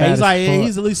 they're all yeah, fat he's as like fuck.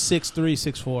 he's at least 6'3",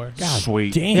 6'4". God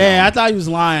Sweet. damn. Yeah, I thought he was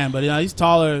lying, but he's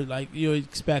taller. Like you would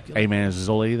expect. Hey, man, is his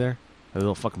old lady there? That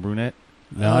little fucking brunette?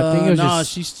 No, I think it was no,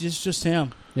 just she's just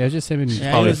him. yeah, it was just him and Yeah,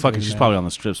 Probably he was- fucking. She's probably on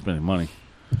the strip spending money.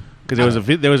 Because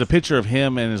there was a picture of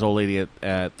him and his old lady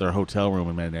at their hotel room,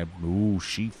 and man, ooh,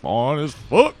 she fine as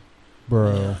fuck.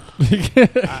 bro.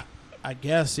 I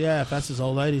guess, yeah. If that's his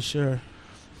old lady, sure.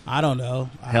 I don't know.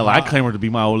 Hell, I'd claim her to be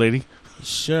my old lady.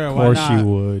 Sure, Of why course not? you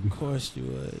would. Of course you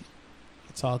would.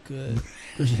 It's all good.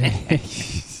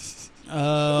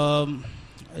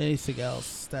 Anything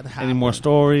else that happened? Any more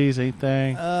stories?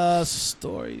 Anything?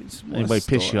 Stories. More Anybody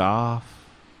piss you stories. off?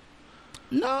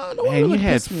 No, no one Man, really you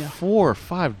had pissed me off. 4 or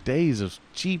 5 days of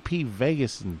GP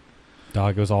Vegas, and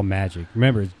Dog, it was all magic.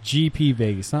 Remember, it's GP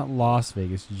Vegas, not Las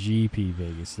Vegas. GP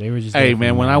Vegas. They were just. hey, there for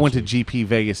man, when I went to magic. GP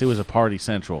Vegas, it was a party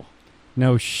central.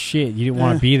 No shit, you didn't want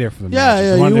Yeah. to be there for the Yeah, magic.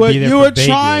 yeah, wanted you to be there were for Vegas.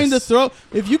 trying to throw.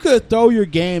 If you could throw your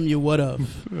game, you would have.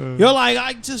 You're like,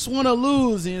 I just want to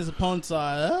lose, and his opponent's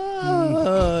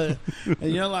like,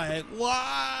 and you're like,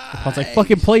 why? I was like,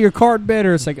 fucking play your card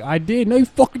better. It's like, I did. No, you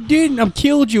fucking didn't. I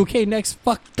killed you. Okay, next.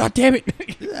 Fuck. God damn it.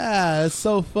 Yeah, it's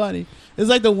so funny. It's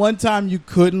like the one time you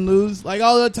couldn't lose. Like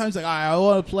all the other times, like, all right, I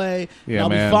want to play. Yeah, and I'll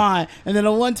man. be fine. And then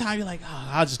the one time you're like, oh,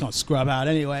 I'm just gonna scrub out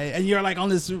anyway. And you're like on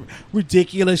this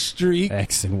ridiculous streak,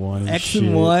 X and 1. X shit.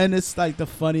 and 1. It's like the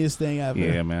funniest thing ever.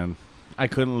 Yeah, man. I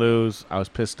couldn't lose. I was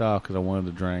pissed off because I wanted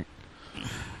to drink.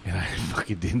 And I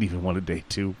fucking didn't even want a day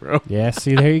 2, bro. Yeah,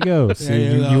 see, there you go. See,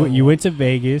 There you go. you went to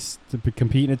Vegas to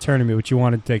compete in a tournament, but you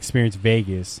wanted to experience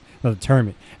Vegas, not the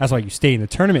tournament. That's why you stayed in the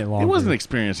tournament longer. It wasn't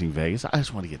experiencing Vegas. I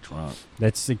just wanted to get drunk.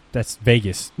 That's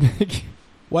Vegas.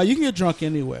 Well, you can get drunk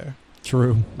anywhere.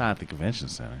 True. Not at the convention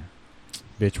center.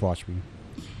 Bitch, watch me.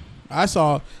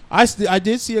 I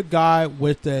did see a guy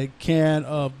with a can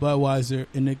of Budweiser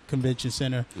in the convention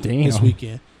center Damn. this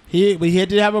weekend. He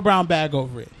did have a brown bag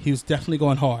over it. He was definitely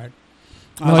going hard.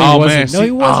 No, Oh, he wasn't. man, No, see-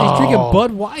 he wasn't. He's drinking oh.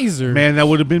 Budweiser. Man, that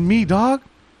would have been me, dog.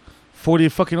 40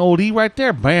 fucking old E right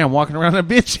there. Bam, walking around that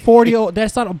bitch. 40.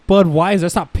 That's not a Budweiser.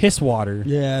 That's not piss water.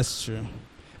 Yeah, that's true.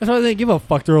 That's why they didn't give a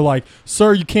fuck. They were like,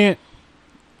 "Sir, you can't."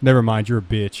 Never mind. You're a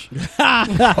bitch.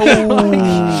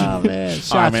 Oh man,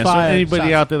 shots All right, man. So fired. anybody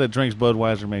Shots- out there that drinks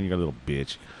Budweiser, man, you're a little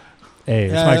bitch. Hey,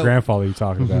 it's Yeah, my yeah. grandfather you're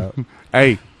talking about.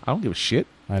 Hey, I don't give a shit.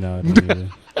 I know. I don't either.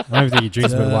 I don't even think he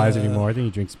drinks Budweiser anymore. I think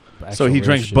he drinks. So actual he real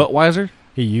drinks shit. Budweiser?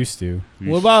 He used to.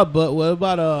 What about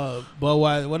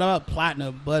Budweiser? What about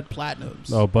platinum? Bud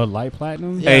platinums. Oh, Bud Light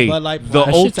Platinum. Yeah, Hey, Bud Light the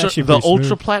Platinum. That shit's ultra, actually the pretty ultra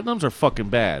smooth. platinums are fucking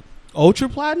bad. Ultra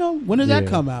platinum. When did that Yeah.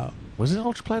 come out? Was it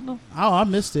ultra platinum? Oh, I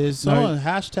missed it. No, Someone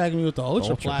hashtag me with the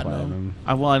ultra, Ultra platinum.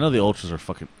 Well, I know the ultras are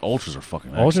fucking. Ultras are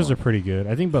fucking. Ultras are excellent. pretty good.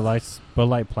 I think Bud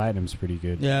Light Platinum's pretty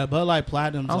good. Yeah, Bud Light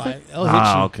platinums I don't like think- they'll hit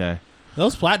you. okay.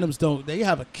 Those platinums don't. They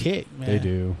have a kick, man. They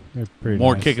do. They're pretty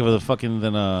More nice. kick of the fucking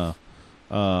than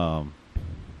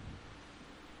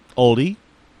oldie.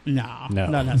 Nah, No.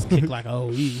 nothing has a kick like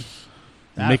OE.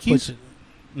 That Mickey's? puts it-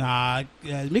 Nah,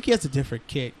 yeah, Mickey has a different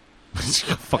kick.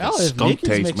 fucking Hell, if skunk Mickey's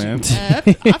taste, makes you-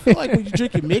 man. I feel like when you're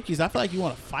drinking Mickey's, I feel like you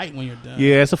want to fight when you're done.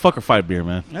 Yeah, it's a fucker fight beer,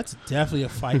 man. That's definitely a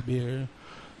fight beer.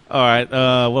 All right.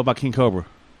 What about King Cobra?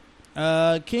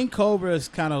 King Cobra is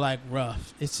kind of like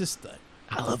rough. It's just,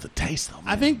 I love the taste though.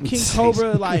 I think King It Cobra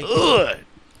tastes like. good.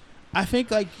 I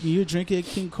think like you're drinking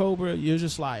King Cobra, you're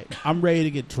just like, I'm ready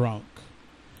to get drunk.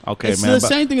 Okay, It's man. the but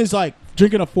same thing as like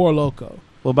drinking a Four Loko.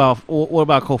 what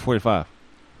about Colt 45?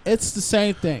 It's the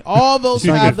same thing. All those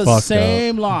You're have getting the fucked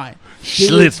same line.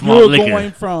 Schlitz malt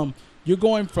liquor. You're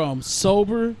going from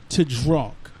sober to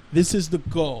drunk. This is the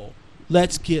goal.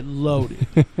 Let's get loaded.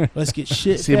 Let's get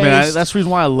shit See, faced. man, that's the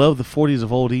reason why I love the 40s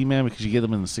of Old E, man, because you get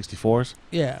them in the 64s.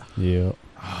 yeah. Yeah.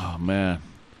 Oh man.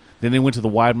 Then they went to the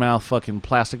wide mouth fucking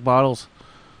plastic bottles.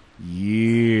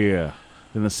 Yeah.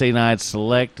 Then the St. Ides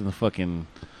Select and the fucking.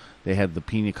 They had the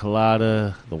pina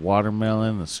colada, the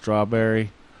watermelon, the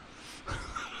strawberry.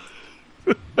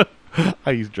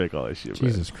 I used to drink all that shit,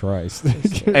 Jesus Christ. man.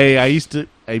 Hey, I used to.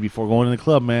 Hey, before going to the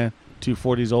club, man,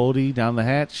 240s oldie down the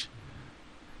hatch.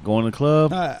 Going to the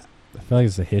club. I feel like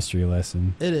it's a history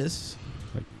lesson. It is.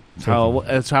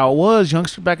 That's how it was,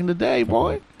 youngster, back in the day,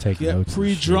 boy. Take Get notes. and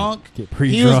pre-drunk. shit. Get He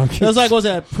pre-drunk. was, it was like, what's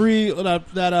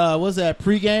that what's that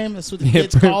pre-game? That's what the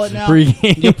kids call it now.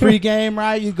 Pre-game. You pre-game,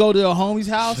 right? You go to a homie's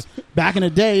house. Back in the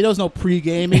day, there was no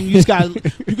pre-gaming. You just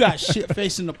got shit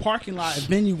faced in the parking lot, and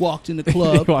then you walked in the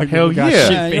club. Hell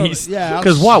yeah. Yeah.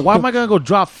 Because why am I gonna go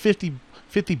drop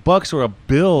 $50 or a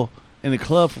bill in the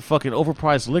club for fucking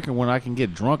overpriced liquor when I can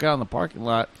get drunk out in the parking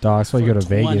lot? Dog, that's why you go to For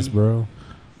 20. Vegas, bro.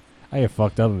 I get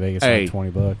fucked up in Vegas Hey, for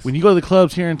like $20. When you go to the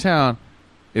clubs here in town,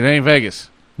 it ain't Vegas.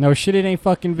 No shit, it ain't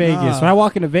fucking Vegas. Nah. When I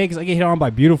walk into Vegas, I get hit on by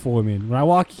beautiful women. When I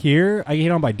walk here, I get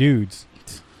hit on by dudes.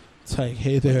 It's like,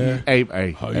 hey there. Hey,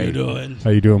 How you doing?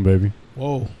 How you doing, baby?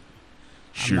 Whoa.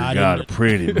 Sure not got in a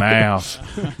pretty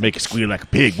mouth. Make it squeal like a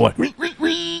pig, boy.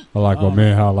 I like my Oh.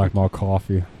 man. How I like my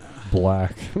coffee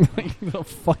black. Like, the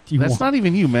fuck do you That's want? not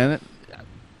even you, man.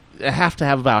 I have to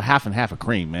have about half and half of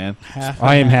cream, man.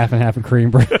 I am half and half a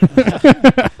cream, bro.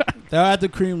 They'll add the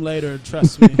cream later.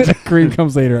 Trust me. Cream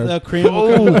comes later. The cream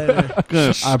will come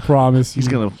later. I promise you. He's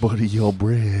gonna butter your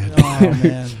bread. Oh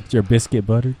man. Is your biscuit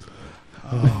buttered?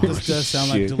 Oh, this does sound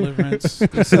like shit. Deliverance.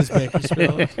 This is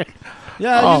Bakersfield.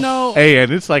 Yeah, Oh, you know. Hey, and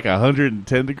it's like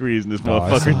 110 degrees in this Oh,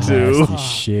 it's motherfucker too. nasty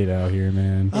shit out here,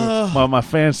 man. My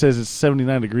fan says it's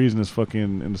 79 degrees in this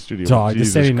fucking in the studio. Dog, the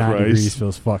Jesus 79 Christ. degrees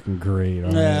feels fucking great.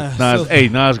 all right? Yeah.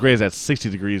 Not as great as that 60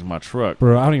 degrees in my truck.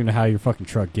 Bro, I don't even know how your fucking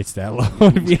truck gets that low,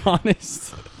 to be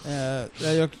honest.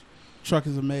 Your truck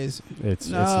is amazing. It's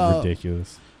No.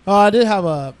 ridiculous. Oh, I did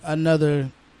have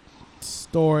another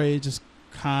story just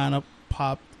kind of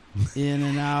popped in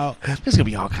and out. There's gonna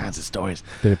be all kinds of stories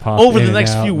Did it pop over in the and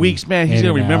next out few and weeks, man. He's in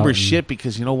gonna and remember out shit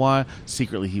because you know why?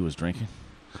 Secretly, he was drinking,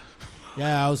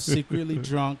 Yeah, I was secretly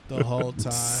drunk the whole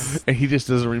time. and he just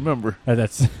doesn't remember.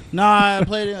 That's No, I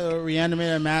played a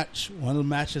reanimator match. One of the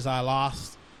matches I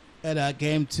lost. At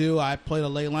game 2, I played a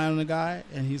ley line on the guy,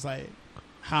 and he's like,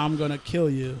 how I'm going to kill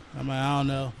you. I'm like, I don't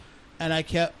know. And I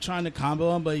kept trying to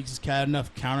combo him, but he just had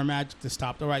enough counter magic to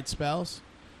stop the right spells.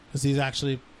 Because he's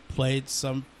actually played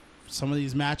some of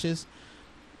these matches.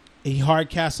 He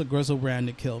hard cast a Grizzlebrand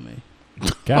to kill me.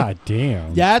 god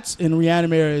damn. That's in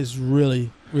reanimator is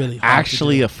really, really hard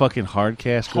Actually, to a fucking hard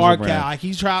cast. hard Grizzlebrand. cast.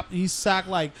 Like he sacked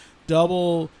like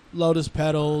double Lotus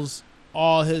Petals,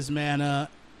 all his mana,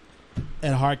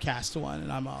 and hard cast one,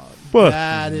 and I'm all Fuck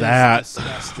that is that.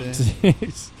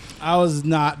 disgusting. I was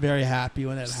not very happy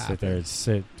when that Sit happened.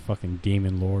 there and fucking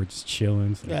demon lord just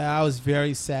chilling. Yeah, I was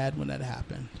very sad when that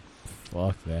happened.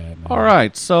 Fuck that, man. All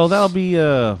right, so that'll be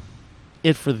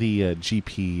it for the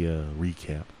GP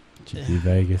recap. GP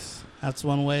Vegas. That's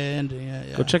one way of ending it.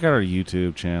 Yeah. Go check out our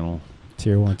YouTube channel.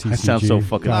 Tier 1 TCG. I sound so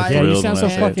fucking God, thrilled yeah, you when sound I so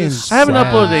say it. fucking I haven't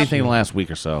sad. uploaded anything in the last week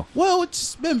or so. Well,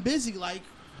 it's been busy. Like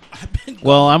I've been.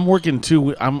 Well, I'm working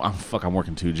I'm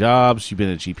working 2 jobs. You've been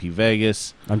at GP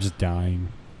Vegas. I'm just dying.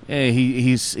 Yeah,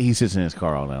 he sits in his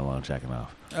car all night long jacking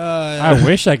off. I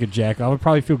wish I could jack. I would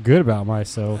probably feel good about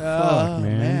myself. Fuck,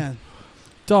 man.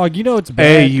 Dog, you know it's bad.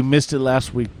 Hey, you missed it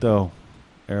last week though,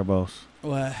 Erebos.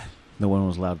 What? No one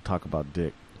was allowed to talk about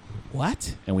dick,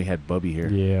 What? and we had Bubby here.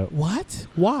 Yeah. What?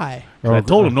 Why? And I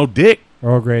told him no dick.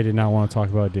 Earl Grey did not want to talk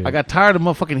about dick. I got tired of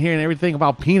motherfucking hearing everything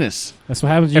about penis. That's what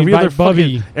happens when you invite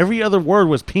Bubby. Every other word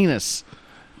was penis.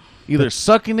 Either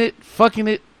sucking it, fucking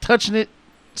it, touching it,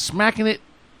 smacking it.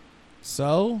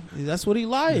 So that's what he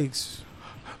likes.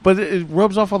 But it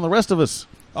rubs off on the rest of us.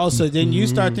 Oh, so then you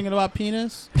start thinking about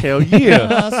penis? Hell yeah.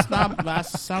 That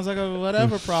sounds like a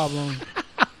whatever problem.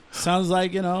 Sounds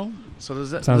like, you know. So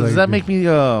does that Sounds like a make me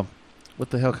what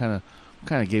the hell kind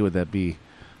of gay would that be?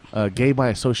 Gay by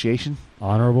association?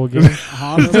 Honorable gay.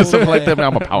 honorable Something like gay. that. Man,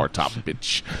 I'm a power top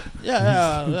bitch.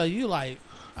 Yeah, you like,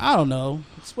 I don't know.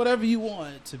 It's whatever you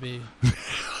want it to be.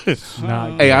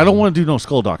 Not Hey, I don't want to do no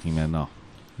skull docking, man. No.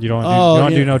 You don't, Oh,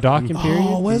 do yeah. no docking period?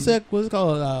 Oh, what's it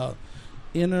called?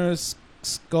 Inner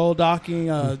skull docking.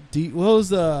 What was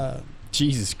the...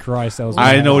 Jesus Christ, that was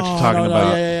I know what Oh, you're talking no,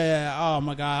 about. Yeah. Oh,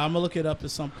 my God. I'm going to look it up at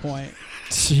some point.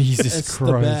 Jesus It's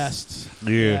Christ. the best.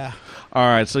 Yeah. All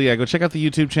right, so yeah, go check out the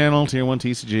YouTube channel, Tier 1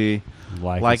 TCG.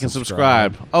 Like and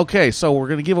subscribe. Okay, so we're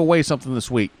going to give away something this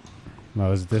week.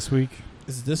 No, is it this week?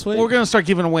 Is it this way? We're going to start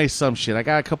giving away some shit. I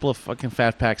got a couple of fucking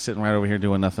fat packs sitting right over here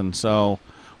doing nothing, so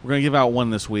we're going to give out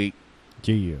one this week.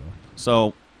 Geo.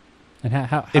 So And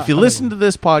how if you listen to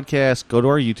this podcast, go to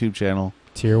our YouTube channel.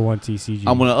 Tier 1 TCG.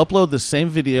 I'm going to upload the same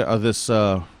video of this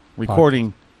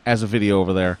recording as a video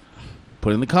over there.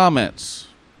 Put in the comments.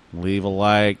 Leave a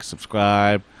like,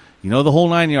 subscribe. You know the whole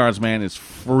 9 yards, man. It's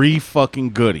free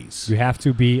fucking goodies. You have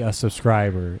to be a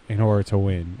subscriber in order to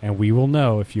win, and we will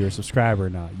know if you're a subscriber or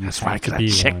not. You That's have right, to because I be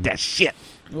checked one. that shit.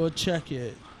 We'll check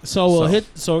it. So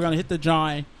we're gonna hit the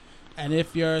giant, and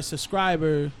if you're a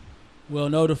subscriber, we'll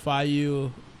notify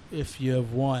you if you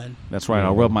have won. That's right.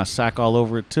 I'll rub my sack all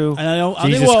over it, too. And I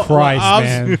Jesus think Christ,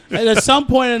 man. And at some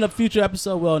point in a future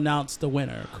episode, we'll announce the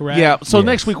winner. Correct? Yeah, so Yes.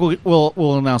 next week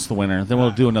we'll announce the winner. Then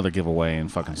we'll do another giveaway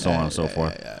and fucking so on and so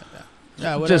forth.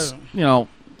 Yeah. Whatever. Just, you know,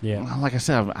 Yeah. like I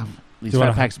said, these Do you fat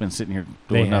wanna- packs have been sitting here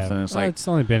They doing have. nothing. It's Well, like, it's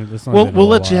only been. we'll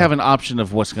let you have an option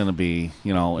of what's going to be,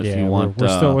 you know, if yeah, you want.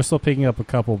 we're still picking up a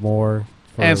couple more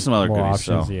for And some other more goodies,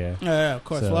 options. so. Yeah. Yeah, of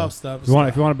course. So, We'll have stuff. If you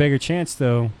want a bigger chance,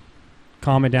 though,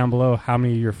 comment down below how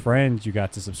many of your friends you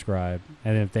got to subscribe,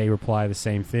 and if they reply the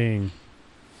same thing,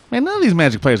 man, none of these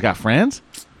Magic players got friends.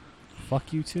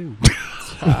 fuck you too.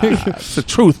 It's the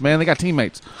truth, man. They got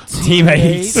teammates.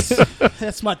 Teammates.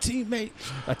 That's my teammate.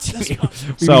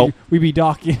 We be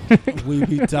docking. We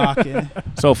be talking.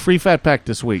 So free fat pack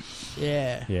this week.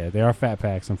 Yeah. Yeah, they are fat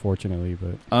packs, unfortunately,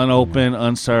 but Unopened,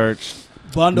 unsearched,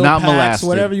 Bundle Not packs, molested.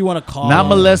 whatever you want to call not them.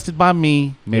 molested by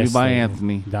me, maybe Yes, by they-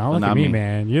 Anthony. don't but look not at me,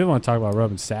 man. You don't want to talk about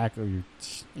rubbing sack or your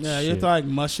Yeah, you're shit. like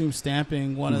mushroom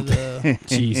stamping one of the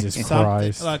Jesus something,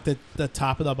 Christ. like the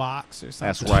top of the box or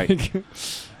something. That's right.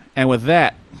 And with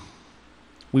that,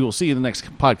 we will see you in the next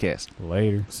podcast.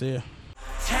 Later. See ya.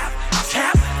 Tap,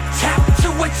 tap, tap to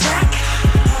attack.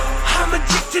 I'm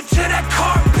addicted to that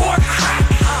cardboard crack.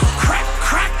 Crack,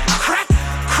 crack, crack,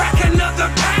 crack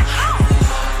another pack.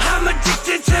 I'm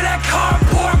addicted to that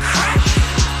cardboard crack.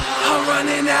 I'm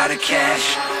running out of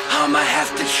cash. I'ma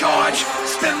have to charge.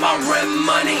 Spend my rent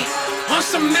money on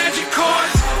some magic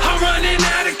cards.